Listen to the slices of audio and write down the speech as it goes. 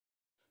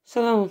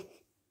So,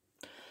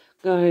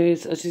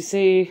 guys, as you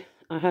see,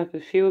 I have a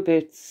few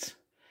bits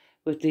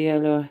with the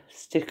yellow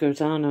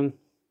stickers on them.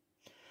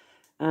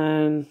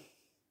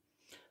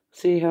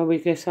 See how we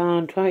get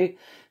on. Try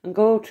and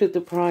go to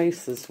the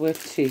prices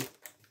with you.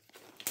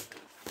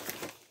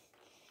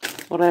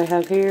 What I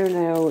have here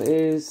now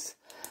is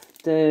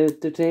the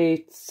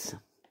dates,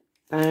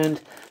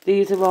 and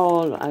these are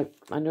all, I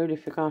nearly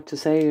forgot to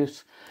say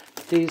it,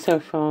 these are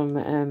from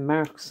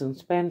Marks and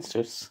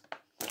Spencer's,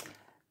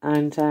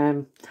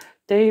 and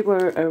they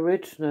were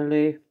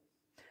originally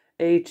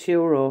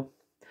 €8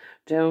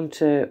 down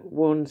to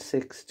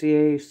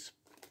 168.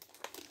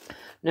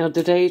 Now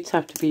the dates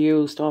have to be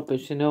used up,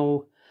 as you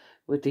know,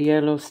 with the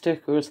yellow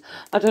stickers.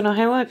 I don't know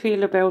how I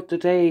feel about the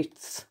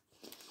dates.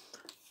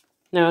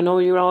 Now I know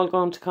you're all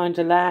going to kind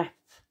of laugh,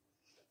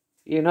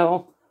 you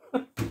know.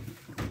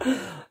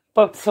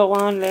 But so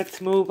on,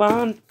 let's move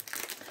on.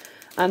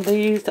 And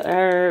these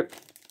are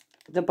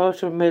the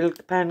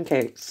buttermilk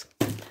pancakes.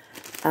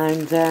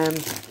 And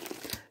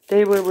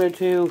they were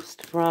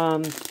reduced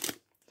from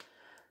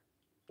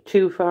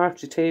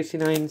 $2.40 to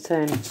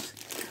 89¢.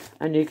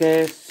 And you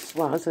get,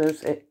 what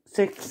is it,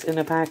 6 in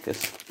a packet.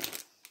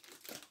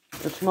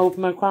 It's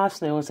moving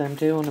across now as I'm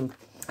doing them.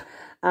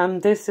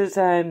 And this is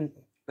a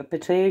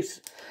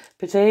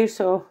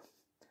potato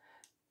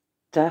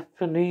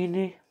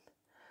dapanini.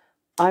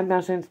 I'm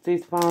not into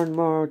these foreign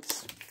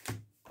words.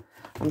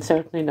 I'm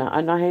certainly not.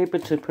 I'm not able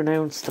to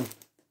pronounce them.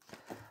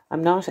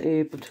 I'm not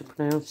able to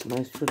pronounce them,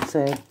 I should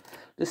say.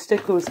 The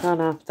sticker was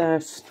gone off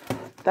that.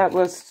 That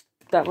was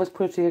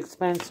pretty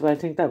expensive. I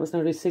think that was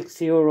nearly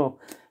 €6,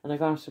 and I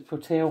got it for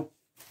 2.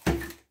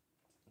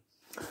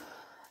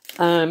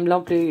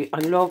 Lovely. I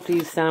love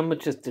these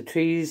sandwiches, the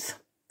cheese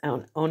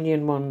and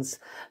onion ones.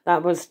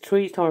 That was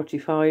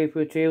 $3.35,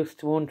 reduced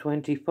to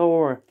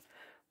 $1.24.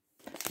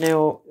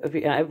 Now, if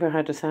you ever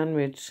had a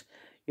sandwich,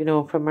 you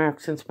know, from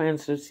Marks and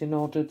Spencer's, you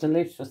know, they're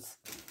delicious.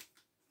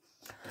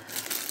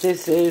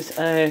 This is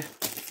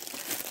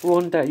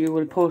one that you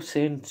will put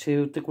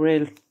into the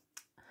grill.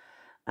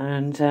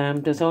 And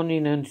there's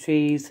onion and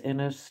cheese in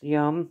it.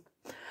 Yum.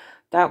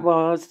 That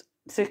was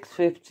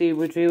 $6.50,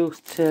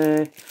 reduced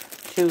to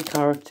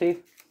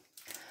 $2.30.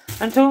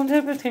 And don't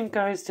ever think,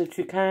 guys, that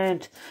you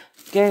can't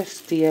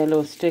get the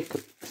yellow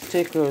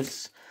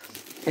stickers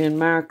in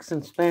Marks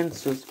and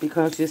Spencer's,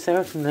 because you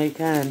certainly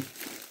can.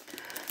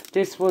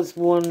 This was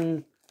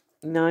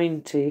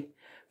 $1.90,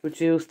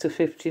 reduced to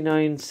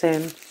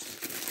 59¢.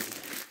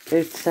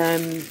 It's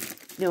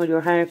you know,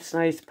 your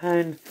half-size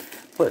pan,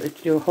 but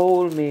it's your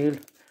whole meal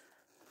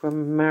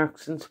from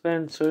Marks and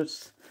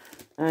Spencer's,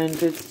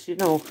 and it's, you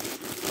know,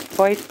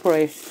 quite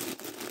fresh.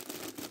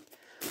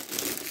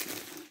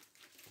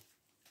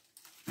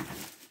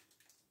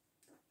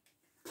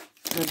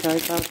 And I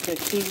got the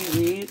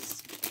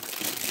kiwis,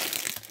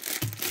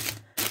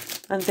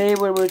 and they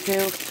were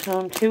reduced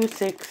from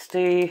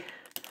 $2.60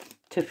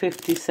 to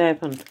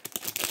 57.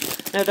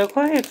 Now they're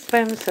quite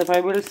expensive, I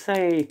will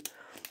say.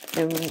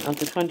 On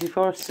the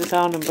 21st is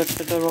on them, but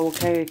they're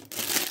okay.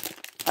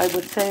 I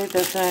would say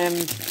that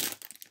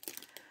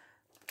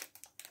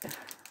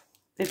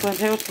it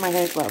went out of my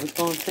head what I was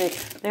going to say.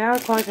 They are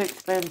quite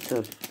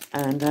expensive,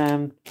 and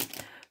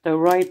they're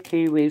ripe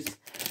kiwis,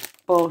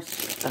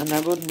 and I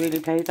wouldn't really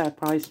pay that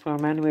price for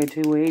them anyway.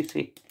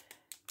 $2.80,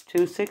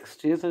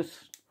 $2.60, is it?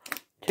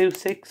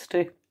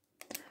 $2.60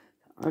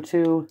 or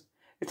two.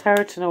 It's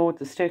hard to know with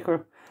the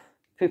sticker.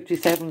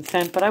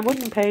 57¢, but I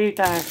wouldn't pay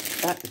that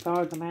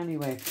for them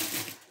anyway.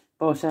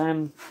 But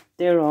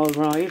they're all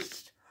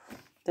right.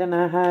 Then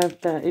I have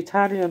the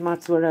Italian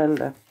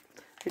mozzarella,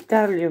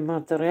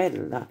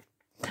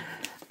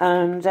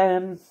 and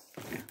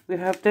we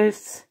have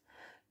this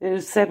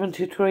is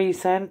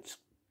 73¢,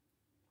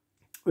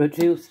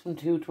 reduced from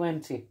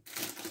 2.20.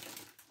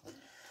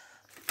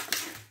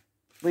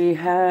 We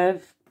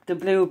have the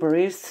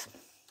blueberries,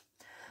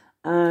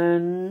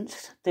 and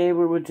they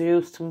were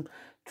reduced from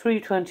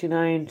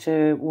 $3.29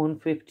 to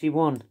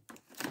 $1.51.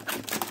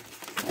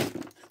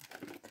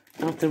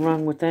 Nothing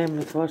wrong with them,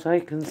 is what I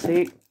can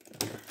see.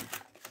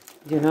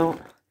 You know,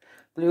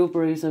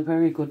 blueberries are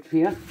very good for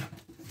you.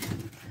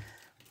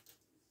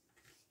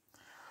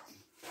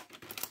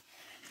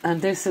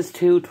 And this is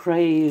 2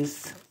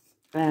 trays.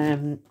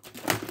 Where's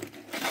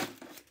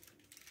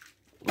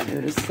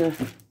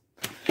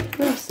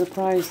the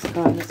price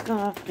gone? It's gone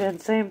off again.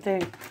 Same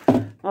thing.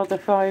 Another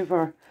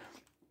 $5.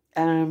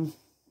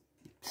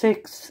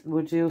 6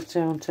 reduced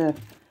down to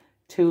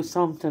 2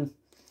 something.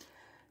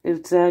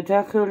 It's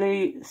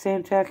Jacqueline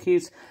St.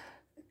 Jackie's.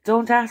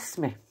 Don't ask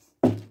me.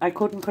 I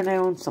couldn't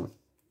pronounce them.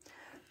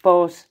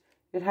 But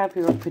you'll have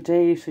your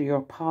potato,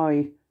 your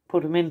pie,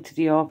 put them into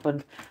the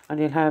oven, and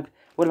you'll have,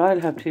 well,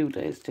 I'll have 2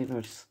 days'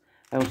 dinners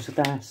out of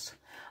that.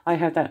 I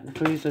had that in the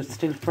freezer, it's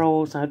still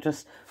frozen. I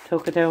just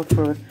took it out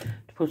to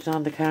put it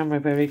on the camera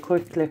very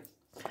quickly.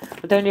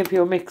 But then you have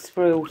your mixed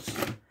fruit.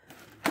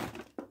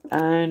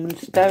 And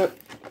that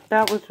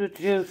was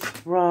reduced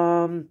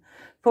from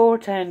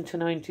 $4.10 to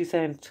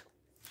 90¢.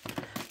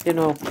 You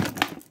know,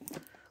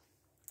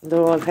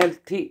 they're all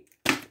healthy.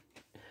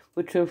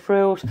 with your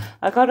fruit.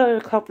 I got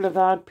a couple of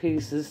odd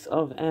pieces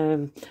of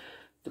the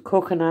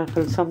cooking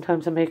apple.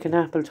 Sometimes I make an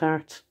apple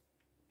tart.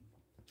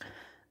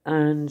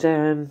 And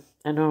an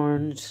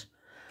orange.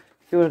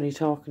 You're only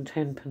talking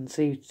 10p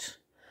each,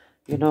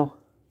 you know.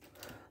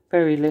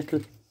 Very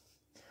little.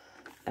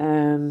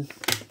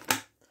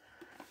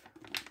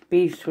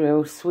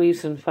 Beetroot,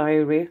 sweet and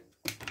fiery.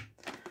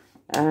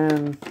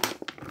 As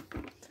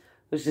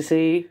you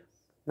see,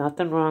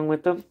 nothing wrong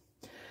with them.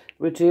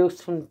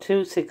 Reduced from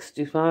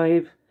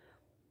 2.65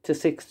 to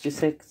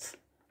 66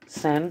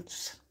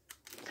 cents.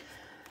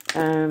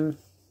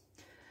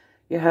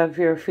 You have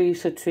your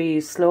feta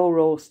cheese slow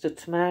roasted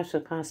tomato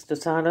pasta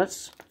salad.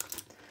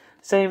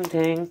 Same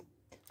thing,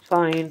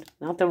 fine,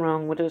 nothing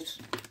wrong with it.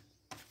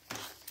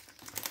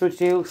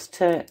 Reduced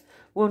to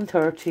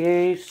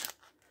 1.38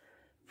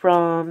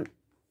 from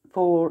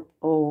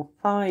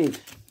 4.05.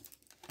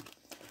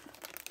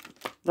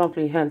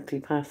 Lovely healthy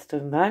pasta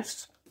in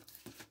that.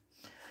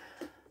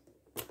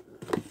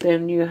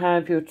 Then you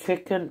have your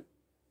chicken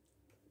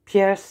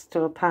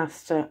pesto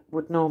pasta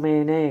with no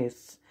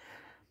mayonnaise.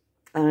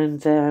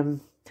 And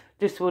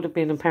this would have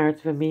been a part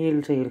of a meal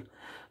deal.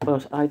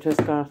 But I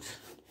just got,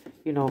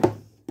 you know,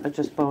 I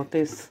just bought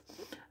this.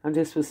 And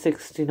this was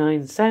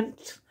 69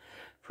 cents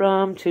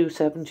from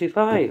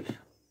 2.75.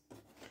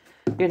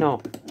 You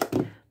know,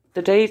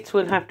 the dates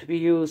will have to be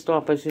used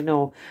up, as you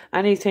know.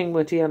 Anything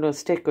with yellow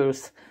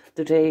stickers,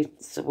 the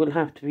dates will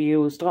have to be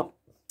used up.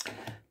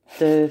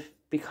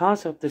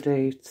 Because of the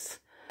dates,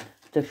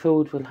 the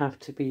food will have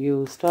to be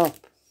used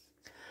up.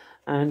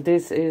 And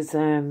this is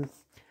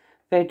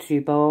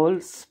veggie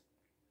balls,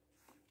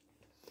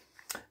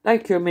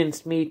 like your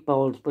minced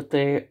meatballs, but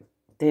they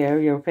are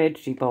your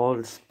veggie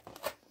balls.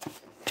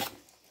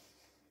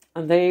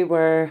 And they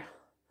were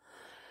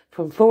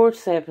from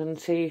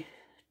 4.70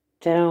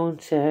 down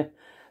to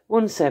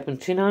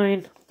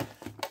 1.79.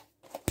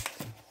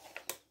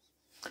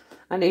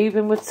 And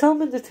even with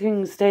some of the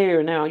things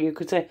there now, you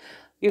could say,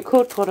 you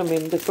could put them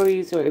in the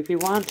freezer if you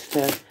wanted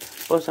to.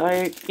 But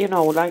I, you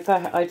know, like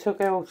I took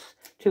out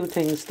 2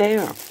 things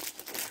there.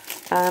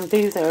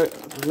 These are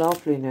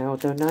lovely now.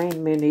 They're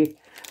 9 mini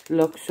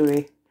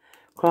luxury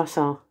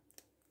croissant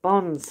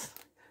buns.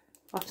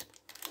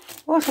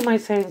 What am I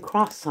saying,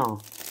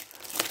 croissant?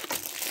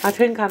 I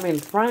think I'm in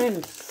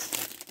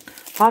France.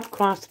 Hot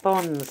cross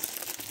buns.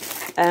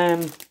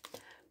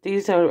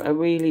 These are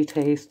really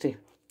tasty.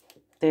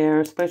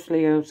 They're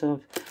especially out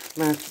of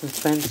Marks and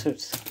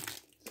Spencer's.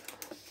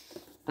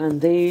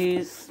 And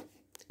these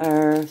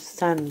are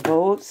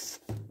Sandbo's.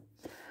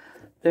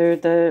 They're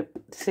the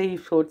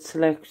seafood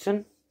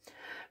selection.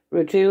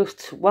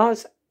 Reduced,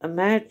 was,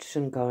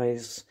 imagine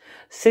guys,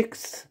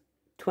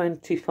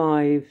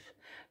 6.25,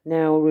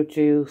 now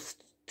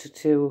reduced to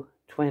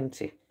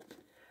 2.20.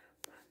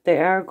 They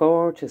are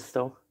gorgeous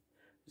though.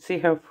 See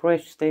how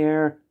fresh they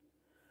are.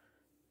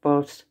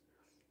 But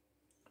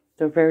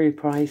they're very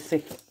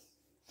pricey.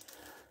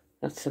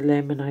 That's the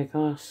lemon I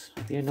got.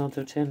 You know,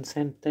 they're 10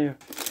 cents there.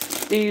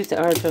 These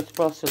are just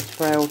Brussels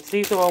sprouts.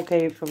 These are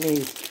okay for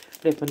me,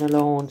 living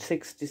alone,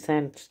 60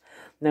 cents.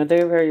 Now,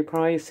 they're very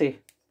pricey,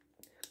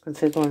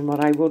 considering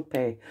what I would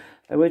pay.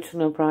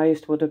 Original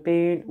price would have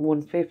been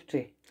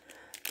 $1.50.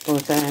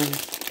 But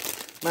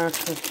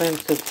Marks and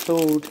Spencer's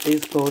food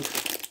is good.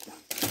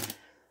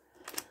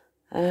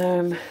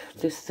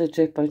 This is a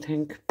dip, I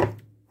think.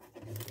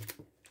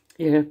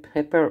 Yeah,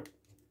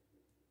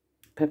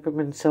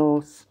 peppermint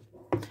sauce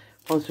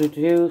was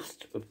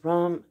reduced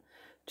from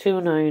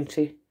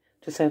 $2.90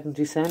 to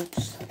 70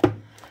 cents.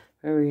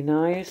 Very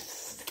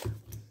nice.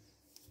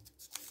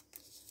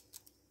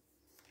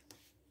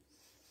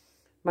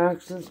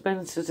 Marks and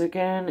Spencer's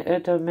again,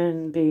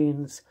 Edelman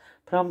beans,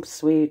 plump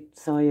sweet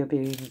soya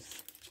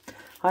beans.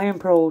 High in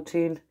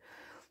protein,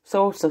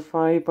 source of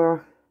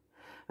fibre,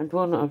 and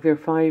one of your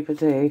 5 a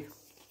day.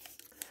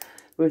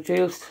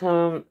 Reduced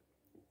from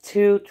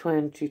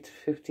 $2.20 to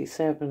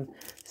 57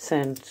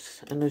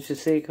 cents. And as you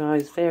see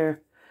guys,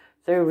 they're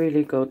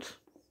really good,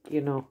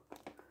 you know.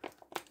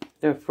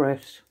 They're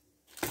fresh.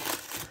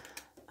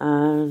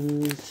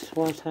 And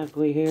what have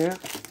we here?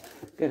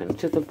 Getting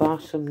to the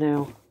bottom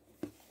now.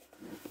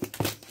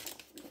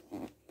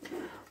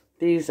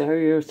 These are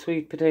your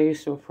sweet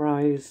potato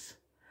fries.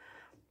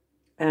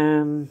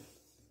 I'm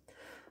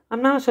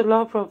not a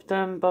lover of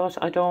them, but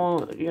I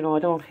don't, you know, I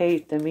don't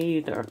hate them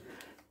either.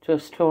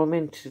 Just throw them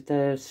into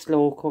the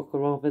slow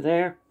cooker over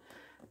there,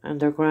 and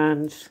they're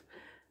grand.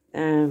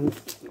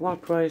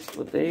 What price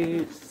were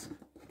these?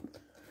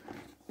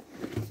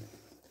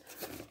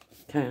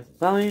 Can't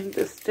find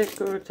the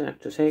sticker. I have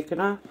to take it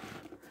off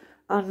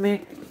on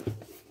me.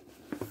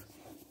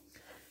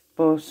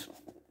 But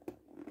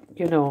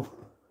you know,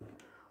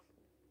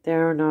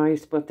 they're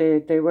nice, but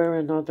they were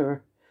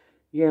another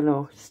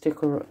yellow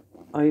sticker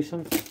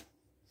item.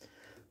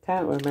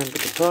 Can't remember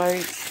the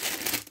price.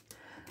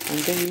 And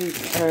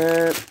these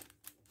are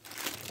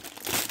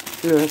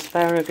your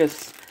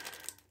asparagus,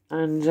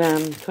 and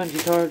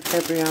 23rd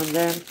February on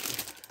them.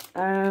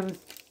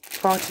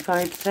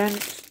 45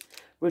 cents,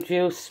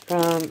 reduced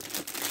from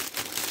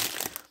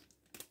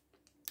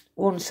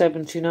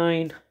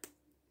 179.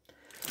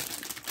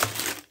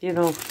 You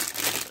know,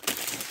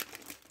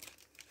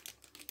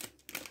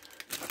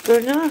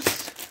 they're not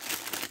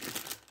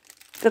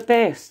the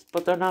best,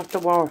 but they're not the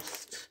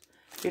worst.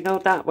 You know,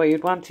 that way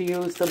you'd want to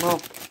use them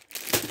up.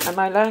 And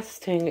my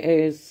last thing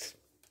is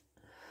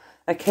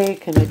a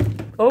cake and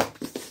a...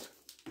 Oops!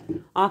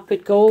 Up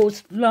it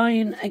goes,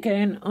 lying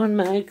again on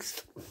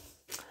Megs.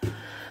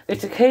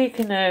 It's a cake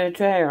in a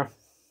jar.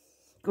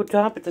 Good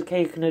job, it's a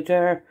cake in a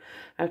jar.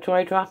 After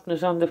I dropped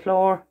it on the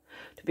floor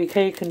to be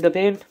cake in the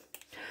bin.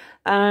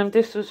 And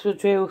this was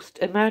reduced.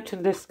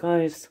 Imagine this,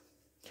 guys.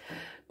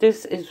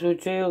 This is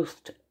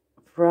reduced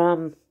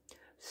from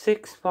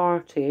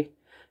 6.40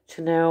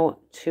 to now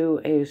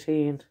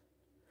 2.18.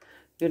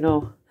 You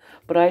know.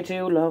 But I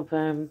do love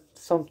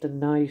something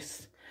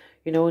nice.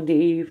 You know, in the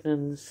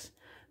evenings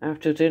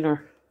after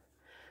dinner.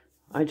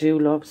 I do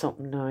love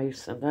something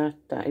nice. And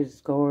that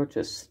is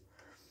gorgeous.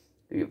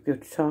 You've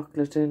got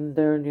chocolate in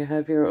there and you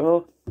have your...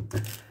 Oh,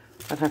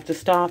 I'll have to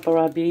stop or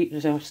I'll be eating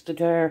it out the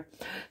jar.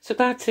 So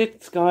that's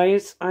it,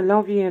 guys. I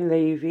love you and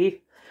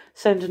Levy.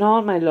 Sending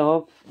all my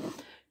love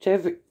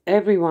to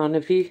every one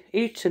of you.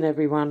 Each and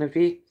every one of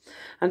you.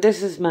 And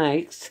this is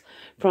Megs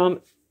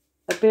from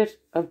a bit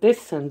of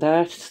this and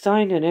that.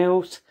 Signing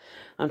out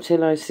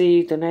until I see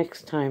you the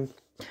next time.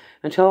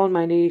 And to all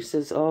my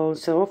nieces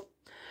also.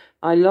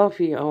 I love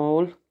you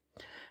all.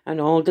 And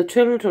all the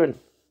children.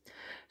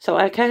 So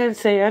I can't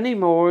say any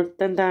more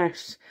than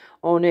that.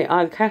 Only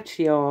I'll catch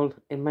you all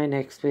in my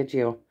next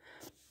video.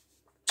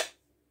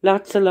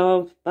 Lots of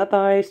love.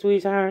 Bye-bye,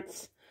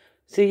 sweethearts.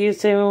 See you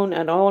soon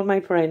and all my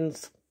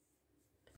friends.